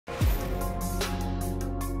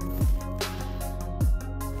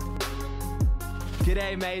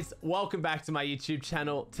G'day mates, welcome back to my YouTube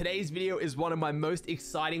channel. Today's video is one of my most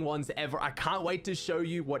exciting ones ever. I can't wait to show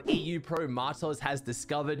you what EU Pro Martoz has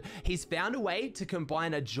discovered. He's found a way to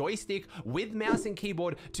combine a joystick with mouse and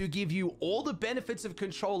keyboard to give you all the benefits of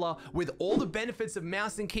controller with all the benefits of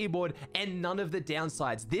mouse and keyboard and none of the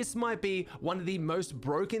downsides. This might be one of the most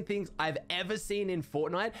broken things I've ever seen in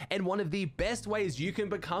Fortnite and one of the best ways you can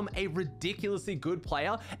become a ridiculously good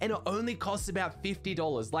player, and it only costs about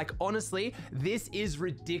 $50. Like, honestly, this is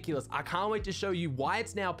ridiculous. I can't wait to show you why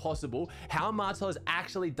it's now possible, how Martoz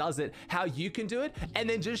actually does it, how you can do it, and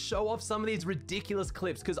then just show off some of these ridiculous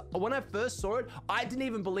clips, because when I first saw it, I didn't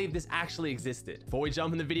even believe this actually existed. Before we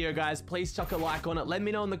jump in the video, guys, please chuck a like on it. Let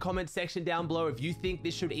me know in the comment section down below if you think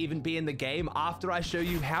this should even be in the game after I show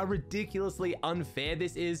you how ridiculously unfair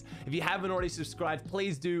this is. If you haven't already subscribed,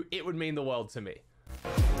 please do. It would mean the world to me.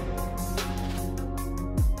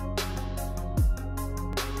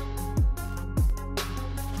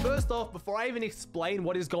 First off, before I even explain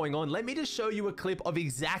what is going on, let me just show you a clip of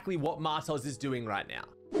exactly what Martoz is doing right now.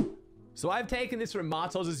 So I've taken this from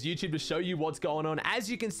Martoz's YouTube to show you what's going on.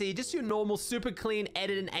 As you can see, just your normal, super clean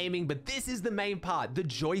edit and aiming, but this is the main part, the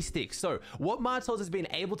joystick. So what Martoz has been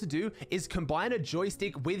able to do is combine a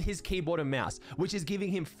joystick with his keyboard and mouse, which is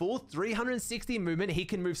giving him full 360 movement. He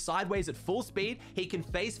can move sideways at full speed. He can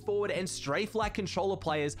face forward and strafe like controller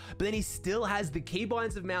players, but then he still has the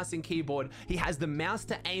keybinds of mouse and keyboard. He has the mouse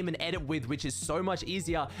to aim and edit with, which is so much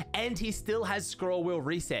easier, and he still has scroll wheel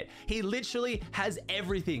reset. He literally has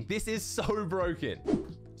everything. This is so broken.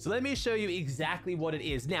 So let me show you exactly what it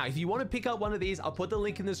is. Now, if you want to pick up one of these, I'll put the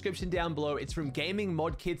link in the description down below. It's from Gaming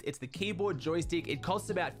Mod Kits. It's the keyboard joystick. It costs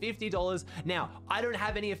about $50. Now, I don't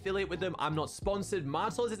have any affiliate with them. I'm not sponsored.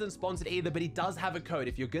 Martoz isn't sponsored either, but he does have a code.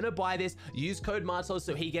 If you're going to buy this, use code Martoz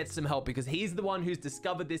so he gets some help, because he's the one who's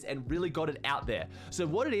discovered this and really got it out there. So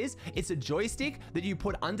what it is, it's a joystick that you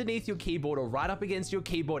put underneath your keyboard or right up against your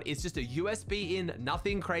keyboard. It's just a USB in,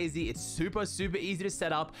 nothing crazy. It's super, super easy to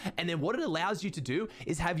set up. And then what it allows you to do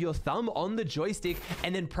is have your thumb on the joystick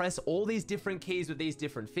and then press all these different keys with these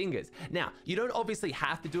different fingers. Now, you don't obviously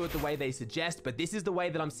have to do it the way they suggest, but this is the way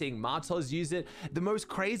that I'm seeing Martoz use it. The most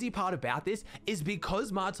crazy part about this is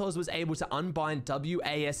because Martoz was able to unbind W,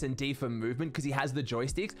 A, S, and D for movement because he has the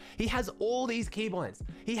joysticks, he has all these keybinds.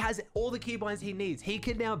 He has all the keybinds he needs. He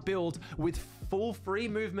can now build with full free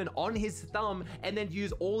movement on his thumb and then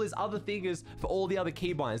use all his other fingers for all the other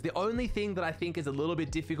keybinds. The only thing that I think is a little bit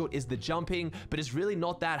difficult is the jumping, but it's really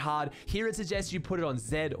not that hard. Here it suggests you put it on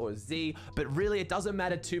Z or Z, but really it doesn't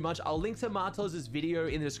matter too much. I'll link to Martoz's video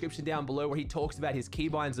in the description down below where he talks about his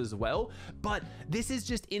keybinds as well, but this is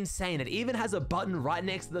just insane. It even has a button right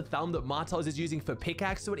next to the thumb that Martoz is using for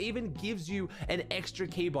pickaxe, so it even gives you an extra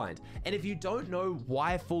keybind. And if you don't know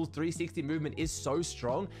why full 360 movement is so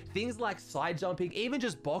strong, things like side jumping, even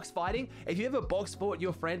just box fighting, if you ever box fought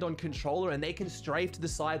your friend on controller and they can strafe to the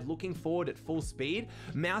side looking forward at full speed,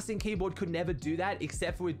 mouse and keyboard could never do that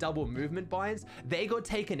except for with double movement binds. They got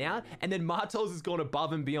taken out, and then Martoz has gone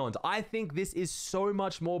above and beyond. I think this is so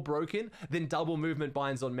much more broken than double movement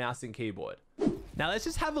binds on mouse and keyboard. Now let's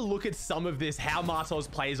just have a look at some of this, how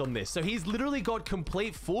Martoz plays on this. So he's literally got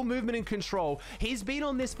complete full movement and control. He's been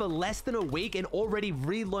on this for less than a week and already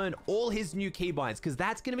relearned all his new keybinds, because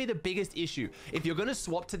that's going to be the biggest issue. If you're going to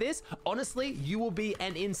swap to this, honestly, you will be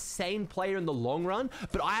an insane player in the long run,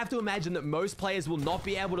 but I have to imagine that most players will not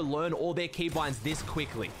be able to learn all their keybinds this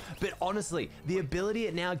quickly. But honestly, the ability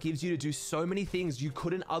it now gives you to do so many things you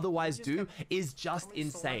couldn't otherwise do is just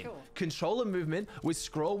insane. Controller movement with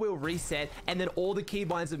scroll wheel reset, and then all the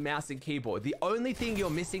keybinds of mouse and keyboard. The only thing you're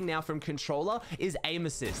missing now from controller is aim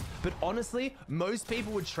assist. But honestly, most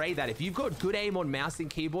people would trade that. If you've got good aim on mouse and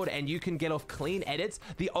keyboard and you can get off clean edits,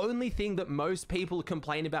 the only thing that most people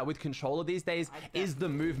complain about with controller these days is the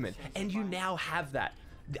movement. And you now have that.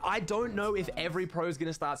 I don't know if every pro is going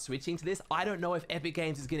to start switching to this. I don't know if Epic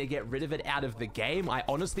Games is going to get rid of it out of the game. I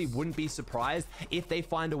honestly wouldn't be surprised if they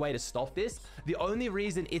find a way to stop this. The only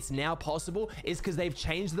reason it's now possible is because they've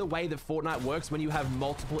changed the way that Fortnite works when you have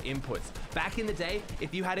multiple inputs. Back in the day,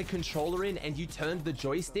 if you had a controller in and you turned the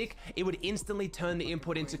joystick, it would instantly turn the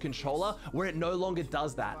input into controller, where it no longer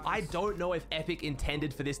does that. I don't know if Epic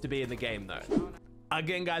intended for this to be in the game though.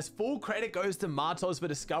 Again, guys, full credit goes to Martoz for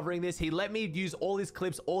discovering this. He let me use all his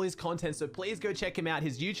clips, all his content, so please go check him out.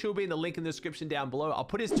 His YouTube will be in the link in the description down below. I'll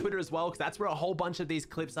put his Twitter as well, because that's where a whole bunch of these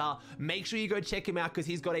clips are. Make sure you go check him out, because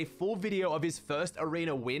he's got a full video of his first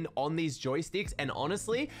arena win on these joysticks, and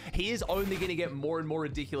honestly, he is only going to get more and more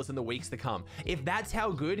ridiculous in the weeks to come. If that's how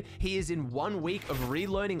good he is in 1 week of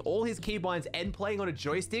relearning all his keybinds and playing on a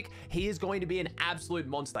joystick, he is going to be an absolute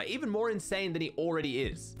monster, even more insane than he already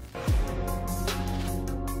is.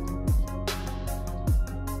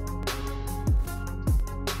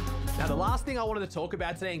 The last thing I wanted to talk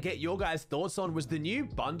about today and get your guys' thoughts on was the new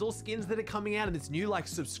bundle skins that are coming out and this new like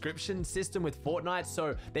subscription system with Fortnite.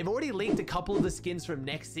 So they've already leaked a couple of the skins from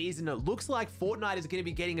next season. It looks like Fortnite is going to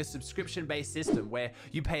be getting a subscription-based system where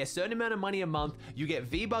you pay a certain amount of money a month, you get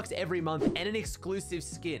V-Bucks every month and an exclusive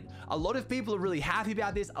skin. A lot of people are really happy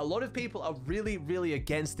about this. A lot of people are really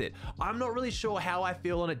against it. I'm not really sure how I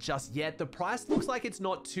feel on it just yet. The price looks like it's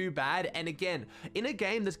not too bad. And again, in a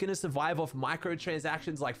game that's going to survive off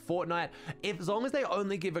microtransactions like Fortnite, as long as they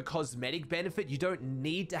only give a cosmetic benefit, you don't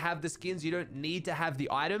need to have the skins, you don't need to have the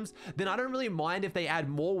items, then I don't really mind if they add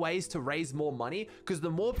more ways to raise more money, because the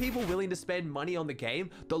more people willing to spend money on the game,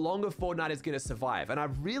 the longer Fortnite is going to survive. And I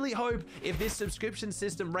really hope if this subscription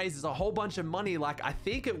system raises a whole bunch of money, like I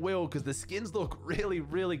think it will, because the skins look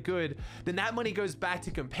really good, then that money goes back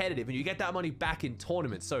to competitive and you get that money back in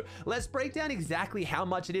tournaments. So let's break down exactly how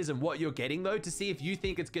much it is and what you're getting though, to see if you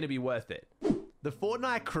think it's going to be worth it. The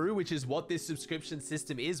Fortnite crew, which is what this subscription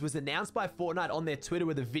system is, was announced by Fortnite on their Twitter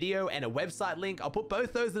with a video and a website link. I'll put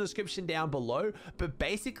both those in the description down below. But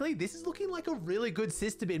basically, this is looking like a really good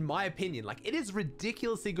system in my opinion. Like, it is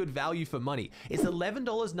ridiculously good value for money. It's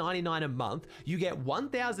 $11.99 a month. You get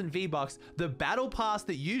 1,000 V-Bucks, the battle pass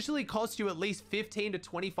that usually costs you at least $15 to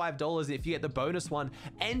 $25 if you get the bonus one,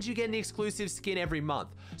 and you get an exclusive skin every month.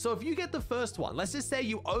 So if you get the first one, let's just say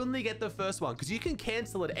you only get the first one, because you can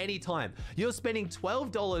cancel at any time. You're spending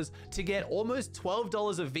 $12 to get almost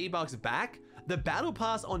 $12 of V-Bucks back, the battle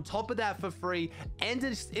pass on top of that for free, and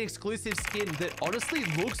an exclusive skin that honestly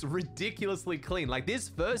looks ridiculously clean. Like, this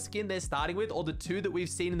first skin they're starting with, or the two that we've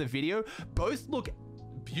seen in the video, both look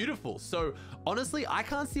beautiful. So honestly, I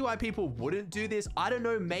can't see why people wouldn't do this. I don't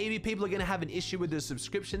know, maybe people are going to have an issue with the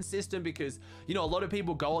subscription system because, you know, a lot of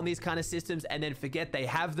people go on these kind of systems and then forget they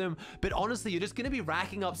have them. But honestly, you're just going to be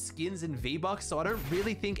racking up skins and V-Bucks, so I don't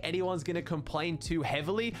really think anyone's going to complain too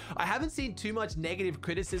heavily. I haven't seen too much negative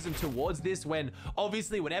criticism towards this, when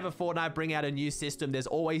obviously whenever Fortnite bring out a new system, there's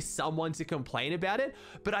always someone to complain about it.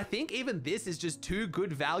 But I think even this is just too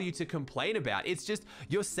good value to complain about. It's just,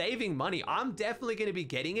 you're saving money. I'm definitely going to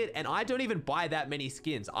be getting it, and I don't even buy that many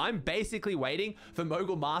skins. I'm basically waiting for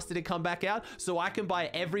Mogul Master to come back out so I can buy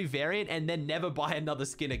every variant and then never buy another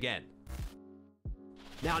skin again.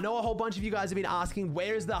 Now, I know a whole bunch of you guys have been asking,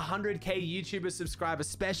 where is the 100K YouTuber subscriber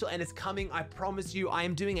special? And it's coming, I promise you. I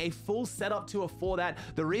am doing a full setup tour for that.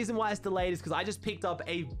 The reason why it's delayed is because I just picked up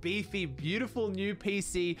a beefy, beautiful new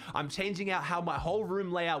PC. I'm changing out how my whole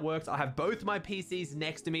room layout works. I have both my PCs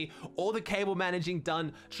next to me, all the cable managing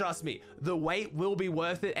done. Trust me, the wait will be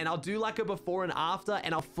worth it. And I'll do like a before and after,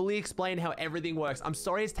 and I'll fully explain how everything works. I'm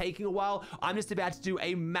sorry it's taking a while. I'm just about to do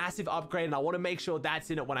a massive upgrade, and I want to make sure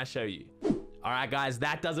that's in it when I show you. All right, guys,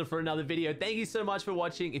 that does it for another video. Thank you so much for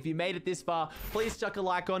watching. If you made it this far, please chuck a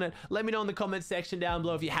like on it. Let me know in the comment section down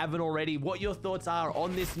below, if you haven't already, what your thoughts are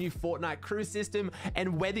on this new Fortnite crew system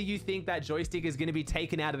and whether you think that Joystick is going to be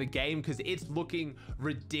taken out of the game, because it's looking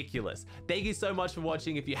ridiculous. Thank you so much for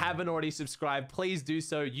watching. If you haven't already subscribed, please do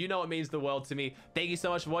so. You know it means the world to me. Thank you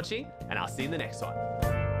so much for watching, and I'll see you in the next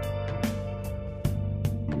one.